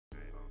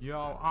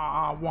Yo,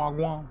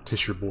 wagwan.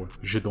 Tis your boy,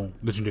 Jidon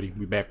Legendary.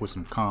 We back with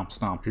some comp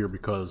stomp here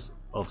because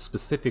of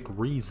specific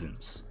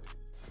reasons.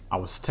 I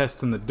was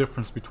testing the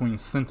difference between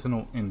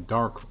Sentinel and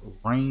Dark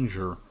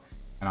Ranger,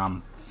 and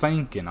I'm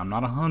thinking, I'm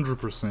not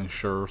 100%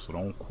 sure, so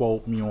don't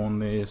quote me on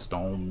this,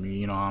 don't,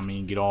 you know what I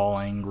mean, get all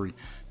angry.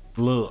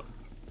 Look,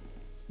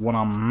 what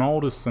I'm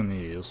noticing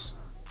is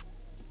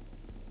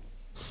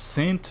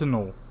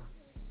Sentinel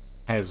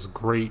has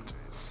great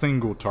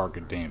single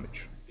target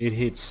damage. It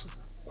hits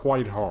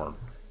quite hard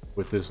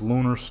with this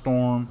Lunar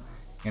Storm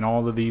and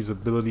all of these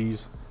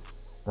abilities,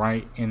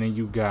 right? And then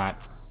you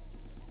got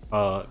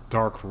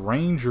Dark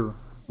Ranger,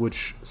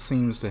 which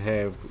seems to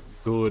have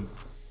good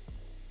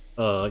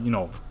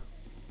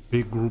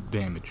big group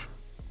damage.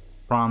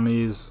 Problem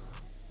is,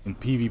 in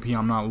PvP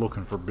I'm not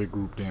looking for big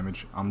group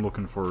damage, I'm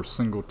looking for a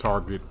single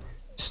target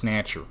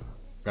snatcher.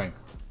 Okay,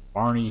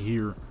 Barney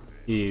here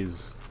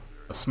is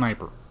a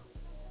sniper,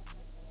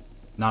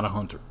 not a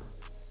hunter.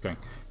 Okay,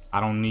 I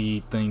don't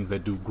need things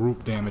that do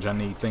group damage. I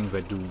need things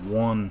that do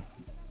one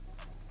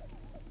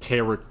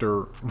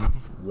character,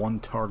 one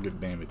target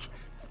damage.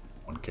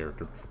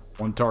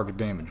 One target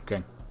damage,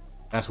 okay?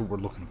 That's what we're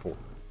looking for.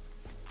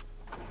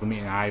 I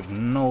mean, I've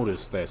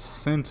noticed that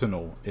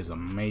Sentinel is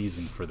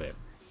amazing for that.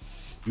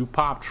 You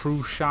pop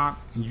True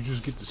Shot and you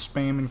just get the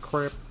spamming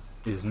crap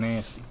is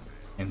nasty.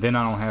 And then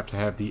I don't have to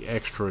have the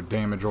extra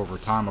damage over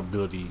time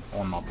ability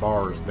on my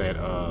bars that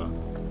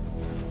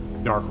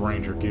Dark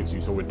Ranger gives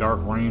you. So with Dark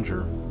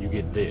Ranger, you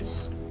get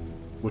this,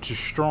 which is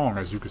strong,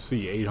 as you can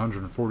see,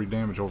 840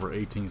 damage over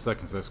 18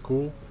 seconds. That's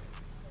cool,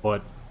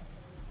 but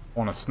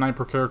on a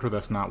sniper character,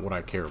 that's not what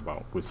I care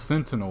about. With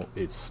Sentinel,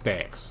 it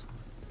stacks.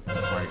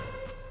 Right,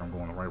 I'm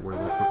going the right way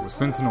real quick. With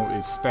Sentinel,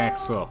 it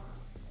stacks up,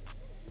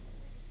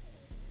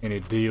 and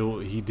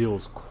he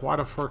deals quite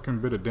a fucking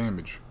bit of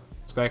damage,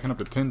 stacking up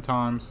to 10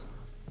 times.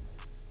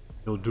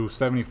 He'll do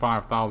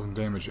 75,000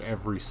 damage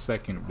every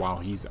second while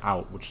he's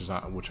out,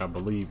 which I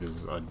believe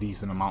is a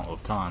decent amount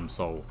of time.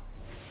 So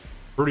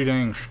pretty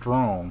dang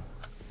strong,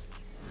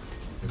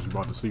 as you're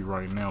about to see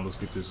right now. Let's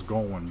get this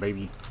going,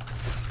 baby.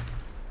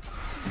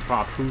 You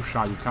pop True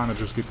Shot, you kind of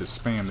just get the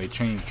spam. They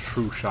changed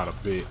True Shot a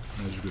bit,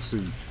 and as you can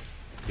see,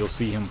 you'll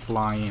see him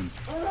fly in.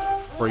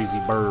 Crazy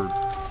bird.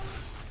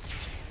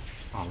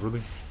 Oh,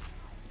 really?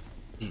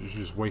 You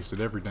just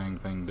wasted every dang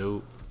thing,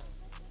 dude.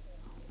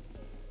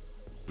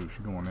 Dude,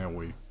 she going that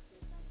way.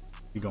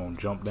 He gonna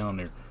jump down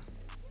there.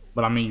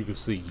 But I mean, you can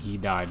see he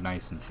died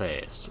nice and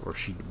fast, or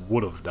she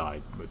would have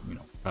died, but you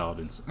know,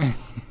 paladins.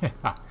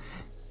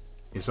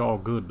 It's all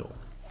good though,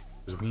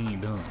 because we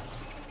ain't done.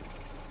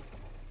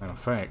 Matter of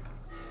fact,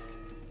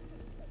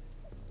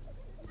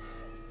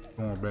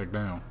 going back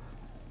down.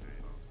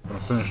 I'm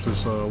gonna finish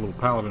this little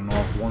paladin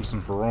off once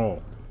and for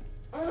all.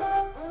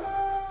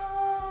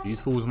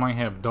 These fools might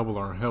have double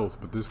our health,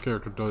 but this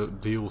character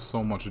deals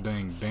so much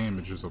dang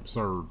damage, it's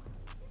absurd.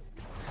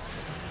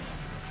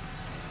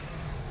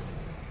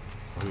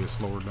 Oh yeah,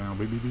 slow her down.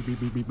 Beep, beep, beep, beep,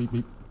 beep, beep, beep,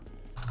 beep.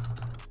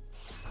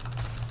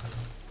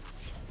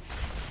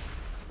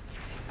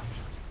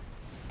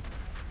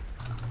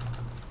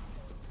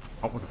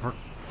 Oh, what the fuck?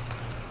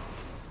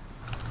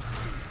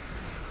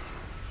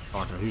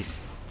 Oh, okay,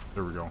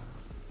 there we go.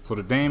 So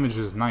the damage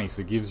is nice.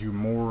 It gives you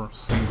more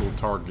single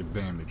target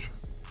damage.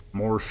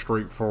 More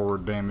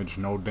straightforward damage,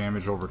 no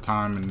damage over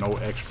time, and no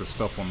extra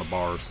stuff on the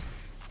bars.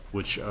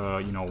 Which,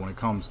 you know, when it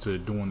comes to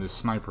doing this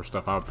sniper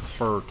stuff, I would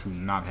prefer to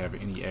not have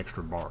any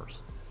extra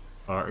bars.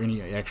 Or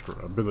any extra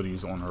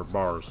abilities on her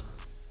bars.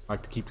 I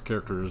like to keep the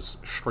character as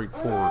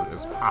straightforward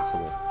as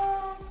possible.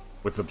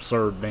 With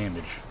absurd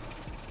damage.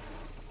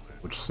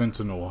 Which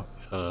Sentinel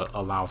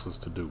allows us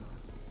to do.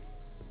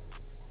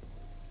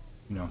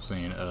 You know what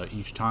I'm saying?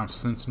 Each time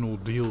Sentinel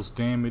deals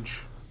damage,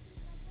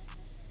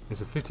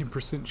 there's a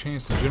 50%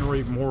 chance to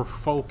generate more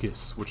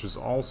focus, which is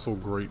also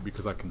great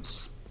because I can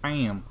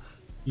spam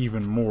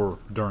even more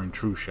during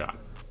True Shot.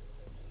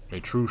 A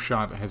True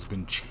Shot has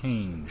been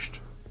changed.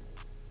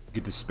 You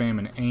get to spam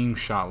an aim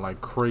shot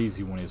like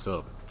crazy when it's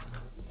up.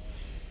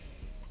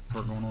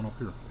 What's going on up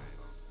here?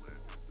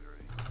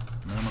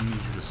 Man, I need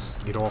you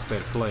to get off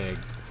that flag.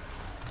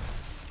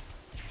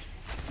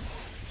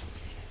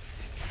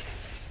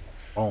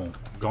 Boom,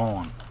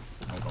 gone.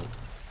 Oh no.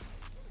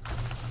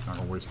 Not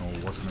gonna waste no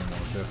what's the name on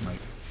a Death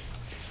Knight.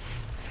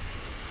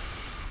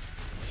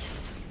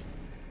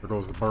 There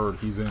goes the bird.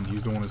 He's in,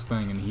 he's doing his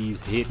thing, and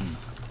he's hitting.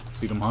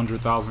 See them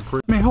 100,000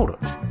 crit? Man, hold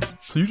up.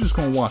 So you just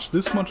gonna watch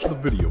this much of the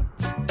video,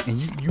 and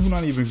you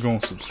not even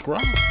gonna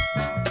subscribe?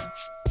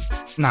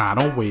 Nah,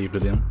 don't wave to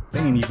them. They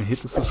ain't even hit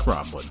the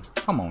subscribe button.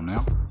 Come on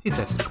now, hit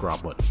that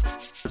subscribe button.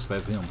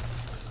 That's him.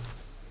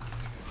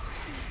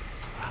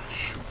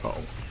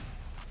 Uh-oh.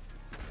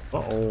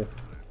 Uh-oh.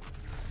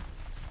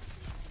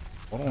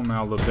 Hold on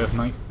now, little Death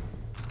Knight.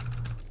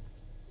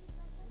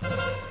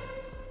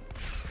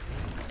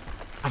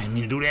 I didn't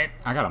mean to do that.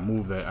 I gotta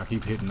move that. I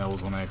keep hitting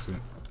those on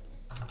accident.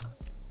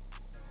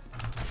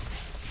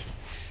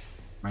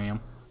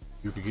 Ma'am,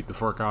 you could get the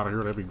fuck out of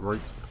here. That'd be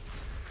great.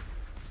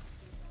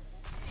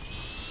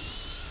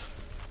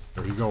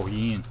 There you go.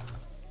 He in.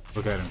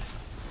 Look at him.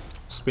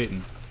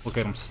 spitting. Look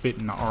at him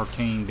spitting the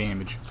arcane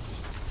damage.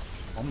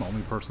 I'm the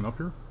only person up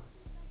here?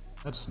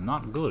 That's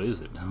not good,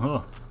 is it?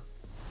 Huh.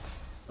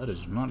 That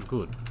is not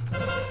good.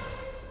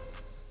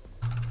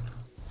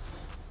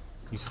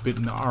 He's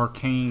spitting the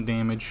arcane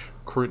damage,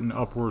 critting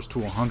upwards to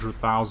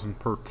 100,000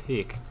 per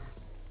tick.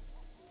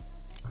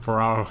 For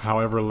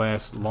however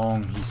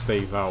long he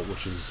stays out,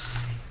 which is...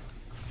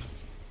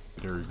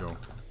 There you go.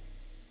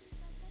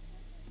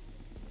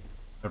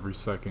 Every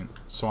second.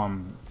 So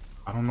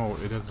I don't know,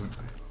 it doesn't...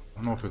 I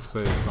don't know if it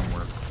says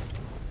somewhere.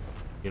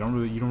 You don't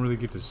really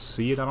get to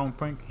see it, I don't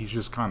think. He's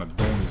just kind of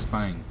doing his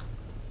thing.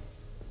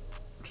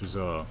 Which is,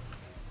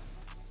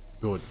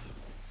 good.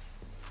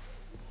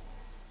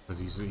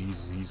 Because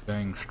he's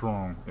dang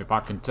strong. If I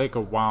can take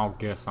a wild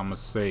guess, I'm gonna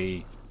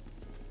say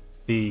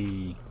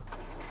the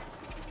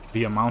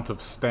amount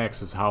of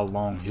stacks is how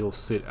long he'll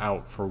sit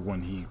out for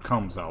when he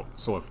comes out.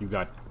 So if you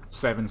got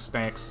 7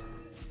 stacks,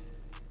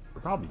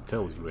 it probably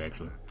tells you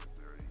actually.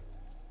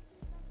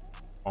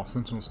 While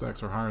Sentinel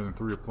stacks are higher than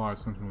 3 applied,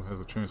 Sentinel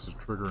has a chance to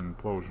trigger an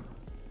implosion.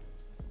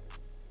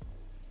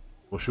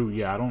 Well, shoot,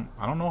 yeah, I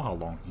don't know how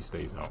long he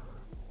stays out.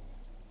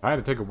 If I had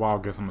to take a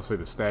wild guess, I'm gonna say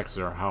the stacks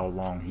are how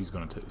long he's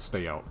gonna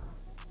stay out.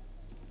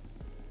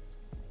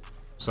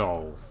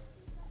 So,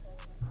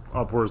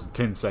 upwards of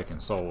 10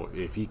 seconds. So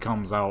if he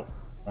comes out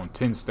on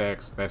 10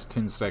 stacks, that's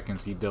 10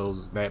 seconds. He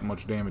does that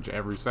much damage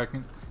every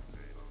second.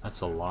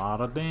 That's a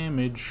lot of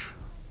damage.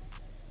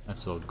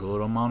 That's a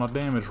good amount of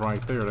damage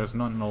right there. That's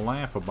nothing to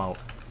laugh about.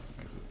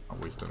 I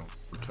wasted on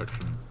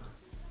protection.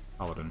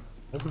 Paladin.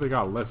 Hopefully they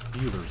got less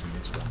healers in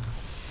this one.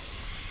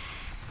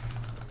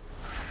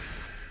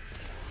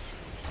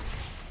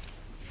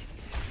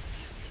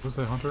 Where's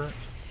that hunter at?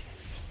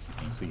 I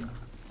can't see him.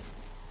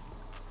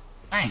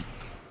 Dang!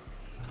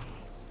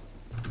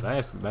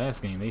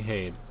 Last game they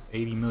had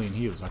 80 million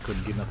heals. I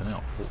couldn't get nothing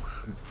else.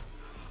 Oh shoot.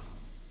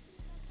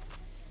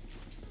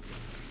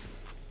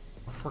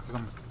 What the fuck is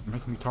I'm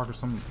making me target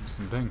some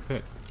dang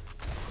pet?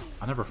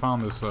 I never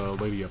found this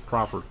lady a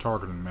proper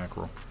targeting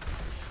macro.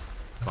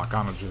 So I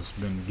kind of just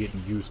been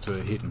getting used to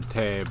hitting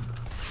tab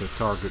to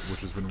target,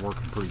 which has been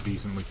working pretty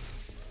decently.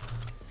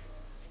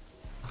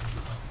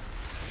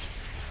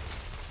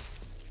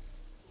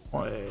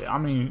 Well, I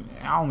mean,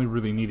 I only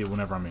really need it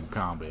whenever I'm in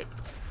combat.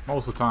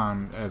 Most of the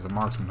time, as a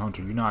marksman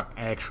hunter, you're not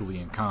actually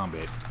in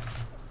combat.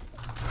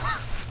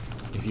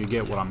 If you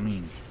get what I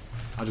mean.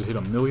 I just hit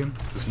 1,000,000.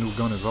 This new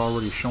gun is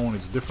already showing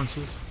its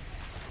differences.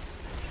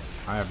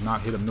 I have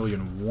not hit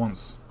 1,000,000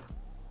 once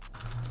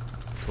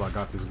until I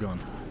got this gun.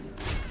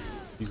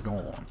 He's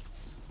gone.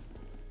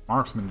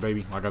 Marksman,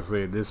 baby. Like I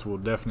said, this will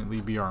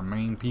definitely be our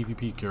main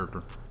PvP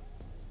character.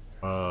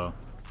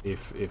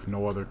 If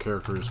no other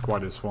character is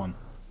quite as fun.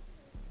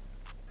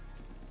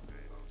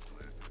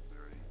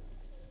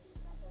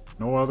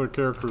 No other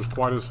character is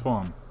quite as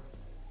fun.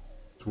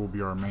 This will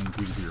be our main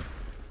PvPer.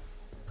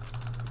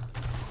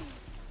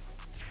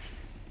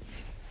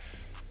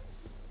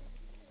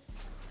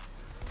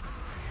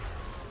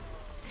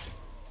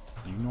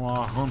 You know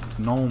I hunt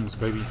gnomes,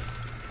 baby.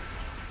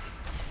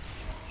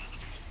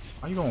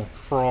 How you gonna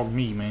frog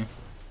me, man?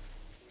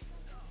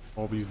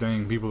 All these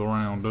dang people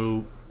around,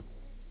 dude.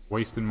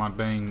 Wasting my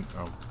dang...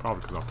 Oh,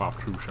 probably because I popped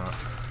True Shot.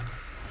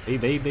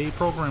 They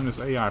programmed this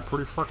AI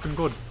pretty fucking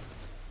good.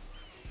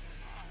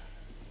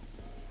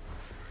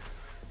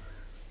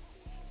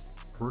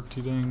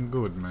 Pretty dang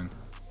good, man.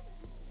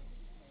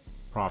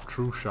 Pop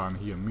True Shot and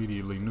he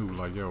immediately knew,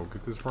 like, yo,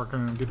 get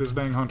this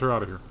dang hunter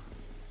out of here.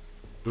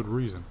 Good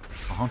reason.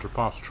 A hunter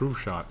pops True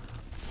Shot.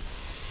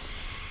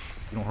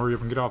 You don't hurry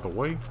up and get out of the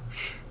way?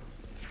 Shh.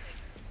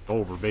 It's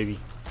over, baby.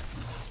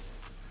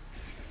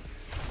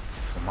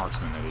 The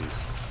marksman, that is.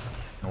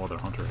 No other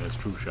hunter has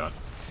True Shot.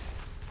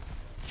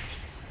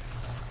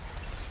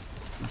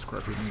 True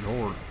Scrap hit me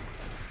hard.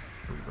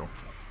 There we go.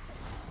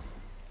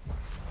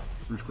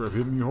 True Scrap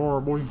hit me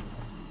hard, boy.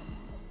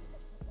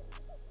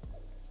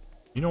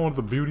 You know what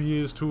the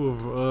beauty is, too,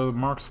 of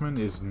marksman?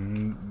 Is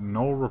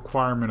no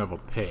requirement of a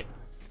pet.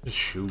 Just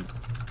shoot.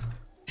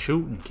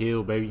 Shoot and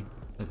kill, baby.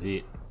 That's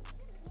it.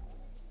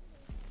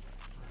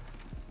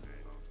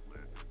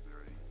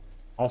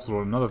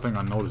 Also, another thing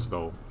I noticed,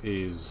 though,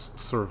 is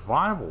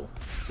survival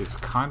is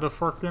kind of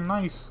freaking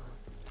nice.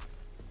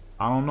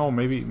 I don't know,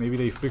 maybe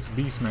they fixed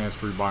Beast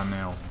Mastery by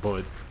now,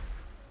 but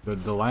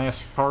the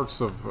last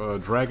parts of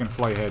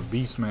Dragonflight had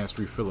Beast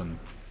Mastery feeling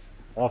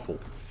awful.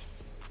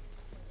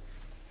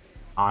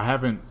 I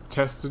haven't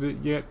tested it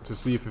yet to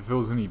see if it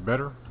feels any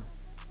better,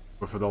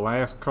 but for the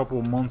last couple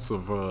of months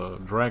of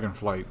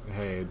Dragonflight, it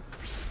had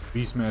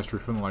Beast Mastery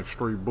feeling like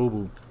straight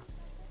boo-boo.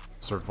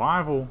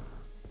 Survival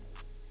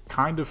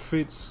kind of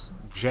fits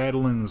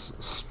Jadlin's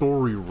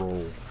story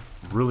role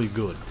really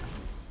good.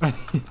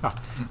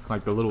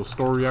 Like the little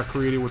story I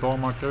created with all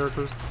my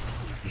characters.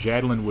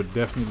 Jadlin would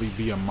definitely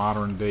be a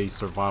modern day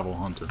survival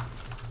hunter.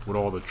 With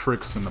all the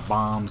tricks and the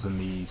bombs and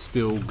the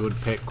still good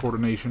pet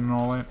coordination and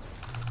all that.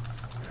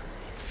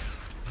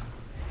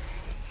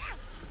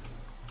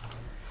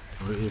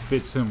 It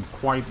fits him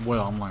quite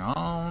well. I'm like, I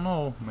don't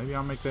know. Maybe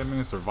I'll make that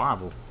man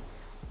survival.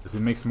 Because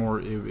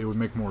it would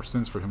make more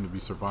sense for him to be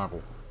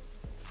survival.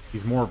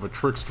 He's more of a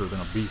trickster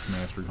than a beast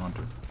mastery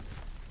hunter.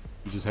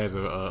 He just has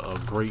a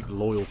great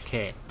loyal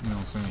cat, you know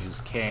what I'm saying? His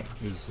cat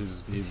is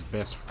his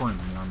best friend,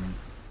 you know what I mean?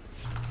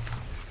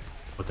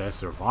 But that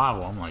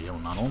survival, I'm like, yo,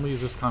 not only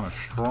is this kind of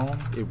strong,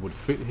 it would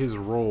fit his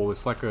role.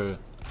 It's like it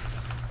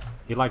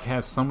like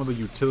has some of the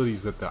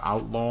utilities that the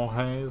outlaw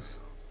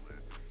has,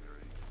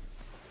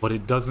 but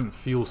it doesn't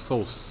feel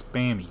so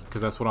spammy,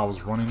 because that's what I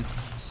was running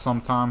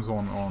sometimes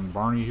on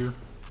Barney here.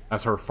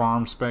 That's her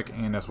farm spec,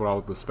 and that's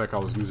what the spec I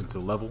was using to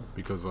level,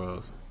 because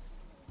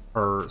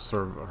her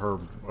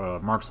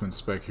marksman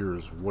spec here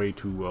is way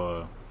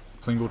too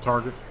single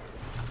target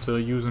to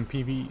use in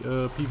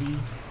PvE.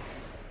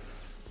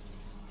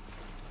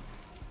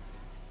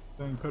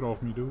 Dang, pet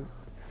off me, dude.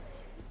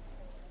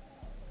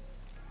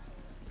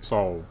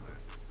 So,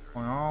 I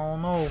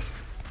don't know.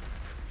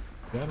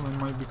 That one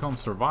might become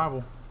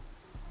survival.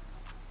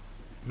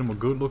 Get him a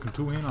good looking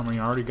two-hand. I mean,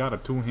 I already got a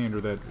two-hander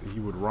that he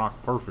would rock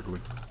perfectly.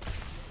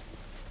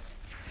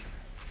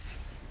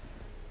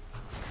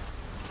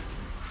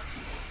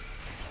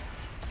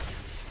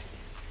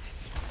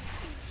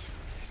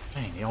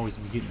 Dang, they always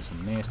be getting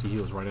some nasty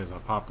heals right as I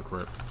pop the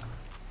crap.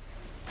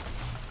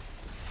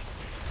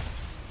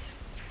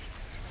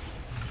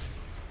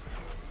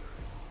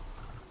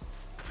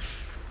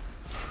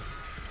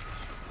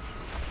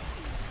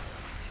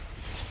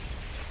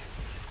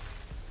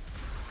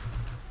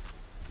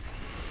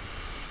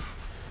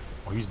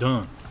 Oh, he's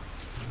done.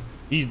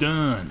 He's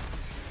done.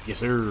 Yes,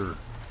 sir.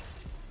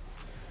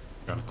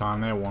 Gotta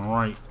time that one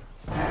right.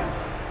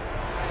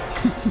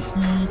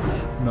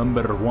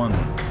 Number one.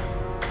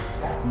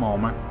 Come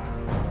on, man.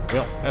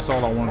 Well, that's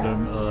all I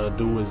wanted to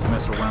do is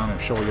mess around and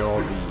show y'all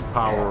the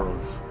power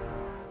of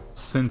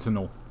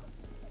Sentinel.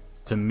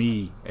 To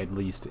me, at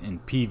least, in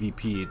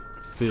PvP, it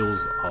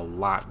feels a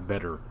lot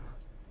better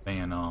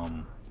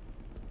than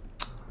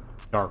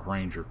Dark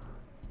Ranger.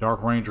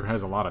 Dark Ranger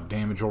has a lot of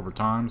damage over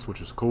times,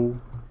 which is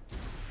cool.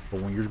 But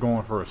when you're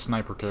going for a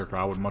sniper character,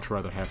 I would much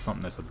rather have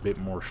something that's a bit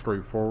more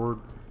straightforward.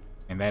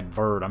 And that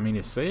bird, I mean,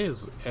 it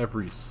says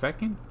every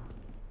second,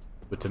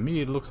 but to me,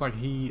 it looks like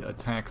he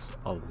attacks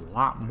a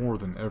lot more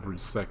than every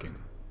second.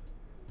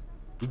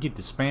 You get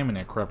to spamming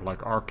that crap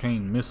like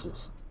arcane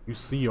missiles. You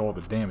see all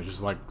the damage.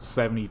 It's like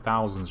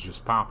 70,000s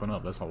just popping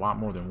up. That's a lot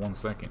more than 1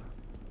 second.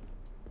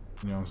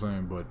 You know what I'm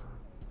saying? But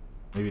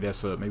maybe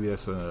that's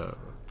a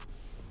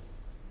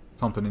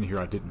something in here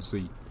I didn't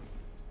see.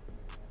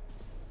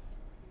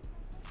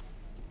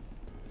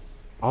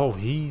 Oh,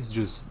 he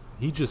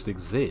just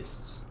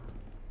exists.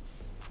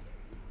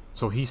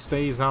 So he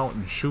stays out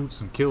and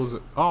shoots and kills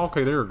it. Oh,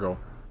 okay, there we go.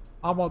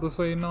 I'm about to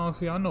say, no,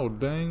 see, I know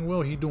dang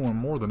well he doing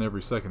more than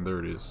every second. There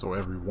it is. So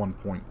every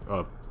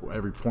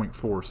every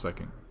 0.4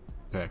 second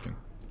attacking.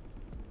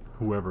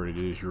 Whoever it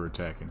is you're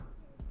attacking.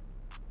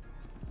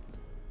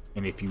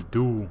 And if you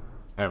do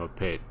have a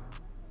pet,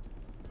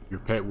 your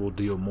pet will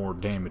deal more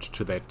damage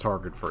to that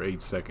target for 8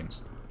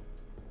 seconds.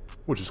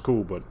 Which is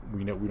cool, but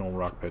we don't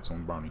rock pets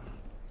on Barney.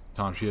 The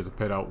time she has a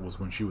pet out was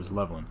when she was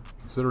leveling.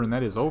 Considering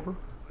that is over,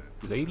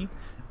 she's 80.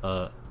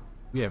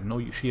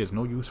 She has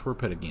no use for a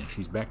pet again.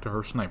 She's back to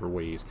her sniper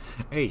ways.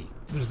 Hey,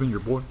 this has been your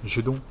boy,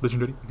 Shadow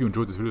Legendary. If you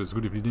enjoyed this video, that's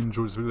good. If you didn't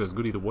enjoy this video, that's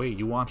good. Either way,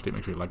 you watched it.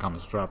 Make sure you like,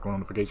 comment, subscribe, turn on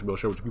the notification bell,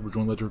 share with your people,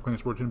 join Legendary Clan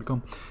Sports, and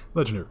become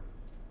legendary.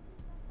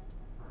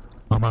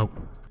 I'm out.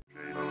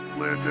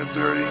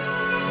 Legendary.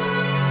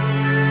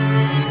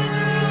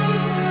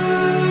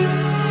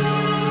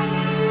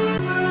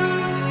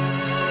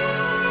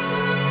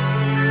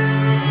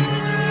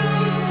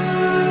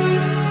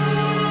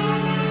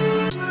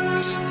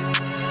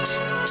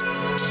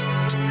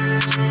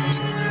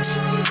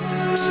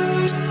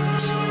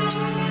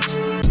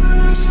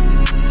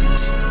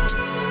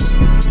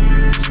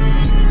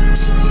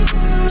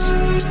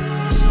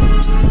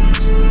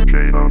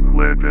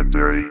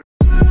 Legendary.